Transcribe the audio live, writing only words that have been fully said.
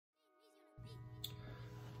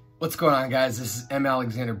What's going on, guys? This is M.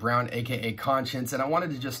 Alexander Brown, aka Conscience, and I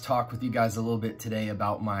wanted to just talk with you guys a little bit today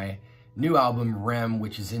about my new album, Rem,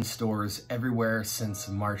 which is in stores everywhere since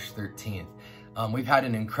March 13th. We've had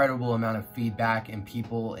an incredible amount of feedback and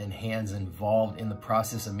people and hands involved in the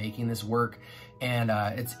process of making this work, and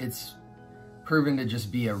it's proven to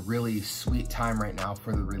just be a really sweet time right now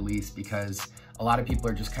for the release, because a lot of people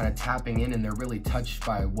are just kind of tapping in and they're really touched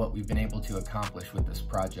by what we've been able to accomplish with this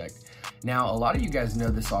project. Now, a lot of you guys know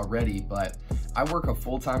this already, but I work a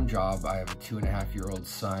full-time job. I have a 2.5-year-old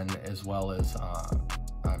son, as well as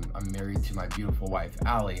I'm married to my beautiful wife,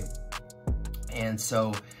 Allie. And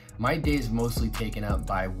so my day's mostly taken up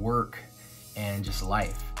by work and just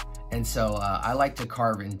life. And so I like to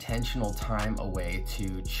carve intentional time away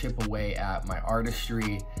to chip away at my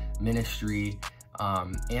artistry, ministry,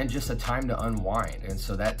 and just a time to unwind. And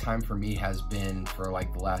so that time for me has been, for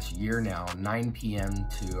like the last year now, 9 p.m.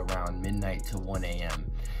 to around midnight to 1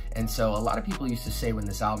 a.m. And so a lot of people used to say when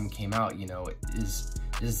this album came out, you know, does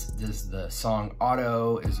the song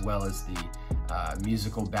Auto, as well as the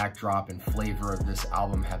musical backdrop and flavor of this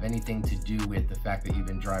album, have anything to do with the fact that you've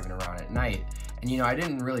been driving around at night? And, you know, I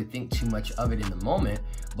didn't really think too much of it in the moment,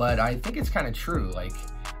 but I think it's kind of true. Like,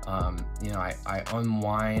 you know, I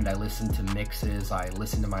unwind, I listen to mixes, I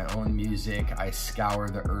listen to my own music, I scour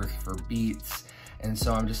the earth for beats. And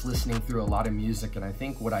so I'm just listening through a lot of music, and I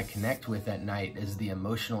think what I connect with at night is the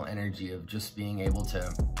emotional energy of just being able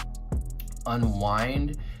to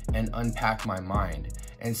unwind and unpack my mind.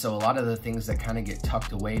 And so a lot of the things that kind of get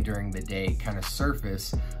tucked away during the day kind of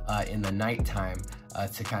surface in the nighttime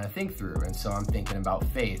to kind of think through. And so I'm thinking about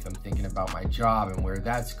faith, I'm thinking about my job and where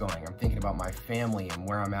that's going, I'm thinking about my family and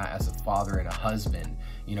where I'm at as a father and a husband.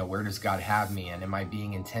 You know, where does God have me, and am I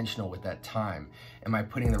being intentional with that time? Am I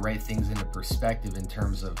putting the right things into perspective in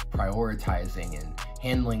terms of prioritizing and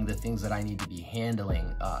handling the things that I need to be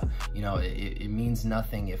handling? You know, it means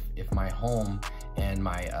nothing if my home and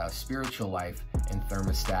my spiritual life and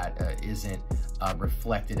thermostat isn't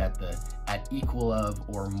reflected at equal of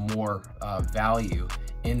or more value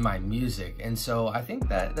in my music. And so I think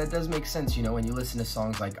that does make sense, you know, when you listen to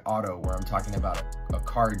songs like Auto, where I'm talking about a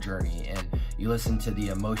car journey, and you listen to the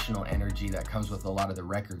emotional energy that comes with a lot of the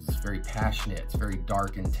records. It's very passionate, it's very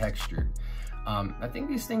dark and textured. I think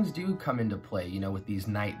these things do come into play, you know, with these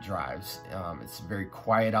night drives. It's very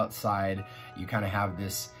quiet outside. You kind of have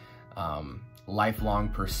this lifelong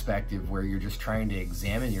perspective where you're just trying to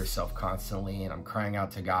examine yourself constantly, and I'm crying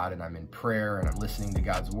out to God, and I'm in prayer, and I'm listening to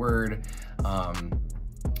God's word.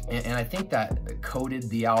 And I think that coated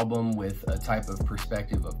the album with a type of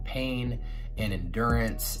perspective of pain and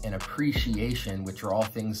endurance and appreciation, which are all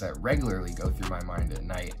things that regularly go through my mind at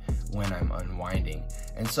night when I'm unwinding.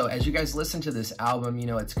 And so as you guys listen to this album, you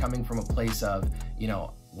know, it's coming from a place of, you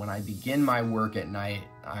know, when I begin my work at night,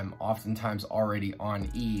 I'm oftentimes already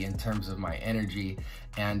on E in terms of my energy,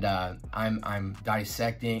 and I'm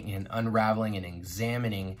dissecting and unraveling and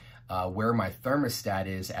examining where my thermostat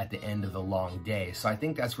is at the end of the long day. So I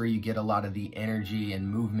think that's where you get a lot of the energy and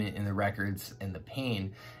movement in the records, and the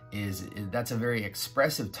pain that's a very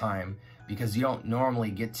expressive time, because you don't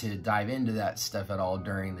normally get to dive into that stuff at all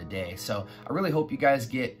during the day. So I really hope you guys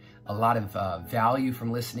get a lot of value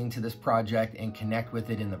from listening to this project and connect with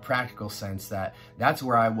it in the practical sense that that's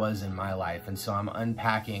where I was in my life. And so I'm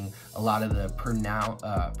unpacking a lot of the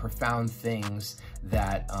profound things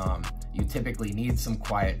that you typically need some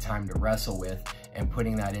quiet time to wrestle with, and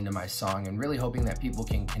putting that into my song, and really hoping that people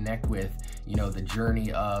can connect with, you know, the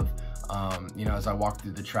journey of you know, as I walk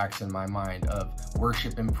through the tracks in my mind, of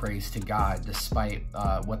worship and praise to God despite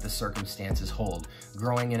what the circumstances hold,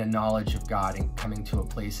 growing in a knowledge of God and coming to a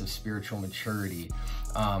place of spiritual maturity,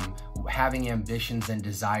 having ambitions and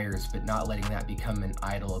desires but not letting that become an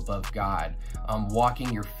idol above God,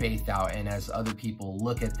 walking your faith out, and as other people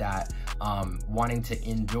look at that, wanting to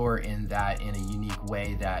endure in that in a unique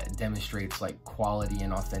way that demonstrates like quality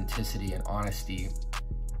and authenticity and honesty.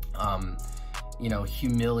 You know,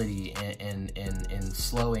 humility and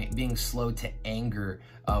being slow to anger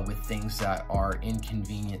with things that are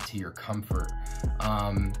inconvenient to your comfort.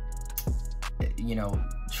 You know,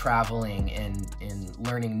 traveling and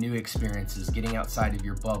learning new experiences, getting outside of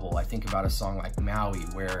your bubble. I think about a song like Maui,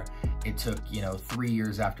 where it took, you know, 3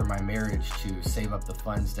 years after my marriage to save up the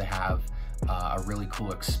funds to have a really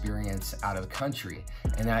cool experience out of the country.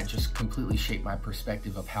 And that just completely shaped my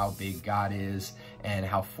perspective of how big God is and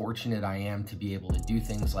how fortunate I am to be able to do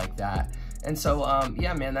things like that. And so,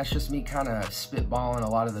 yeah, man, that's just me kind of spitballing a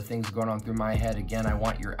lot of the things going on through my head. Again, I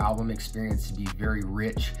want your album experience to be very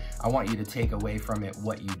rich. I want you to take away from it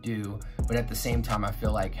what you do, but at the same time, I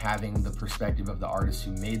feel like having the perspective of the artist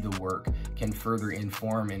who made the work can further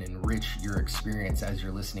inform and enrich your experience as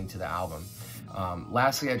you're listening to the album.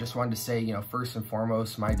 Lastly, I just wanted to say, you know, first and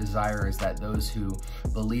foremost, my desire is that those who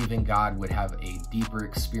believe in God would have a deeper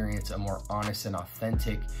experience, a more honest and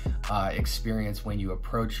authentic experience when you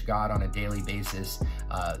approach God on a daily basis.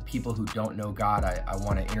 People who don't know God, I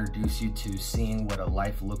want to introduce you to seeing what a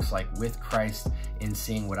life looks like with Christ, in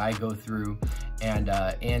seeing what I go through,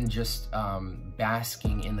 and just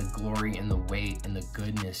basking in the glory and the weight and the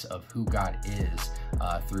goodness of who God is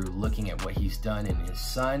through looking at what he's done in his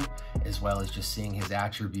Son, as well as just seeing his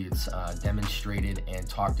attributes demonstrated and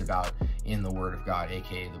talked about in the Word of God,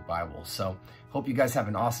 aka the Bible. So hope you guys have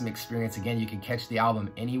an awesome experience. Again, you can catch the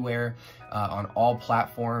album anywhere on all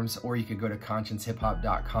platforms, or you could go to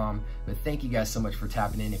consciencehiphop.com. But thank you guys so much for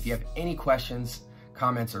tapping in. If you have any questions,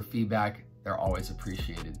 comments, or feedback, they're always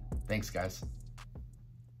appreciated. Thanks, guys.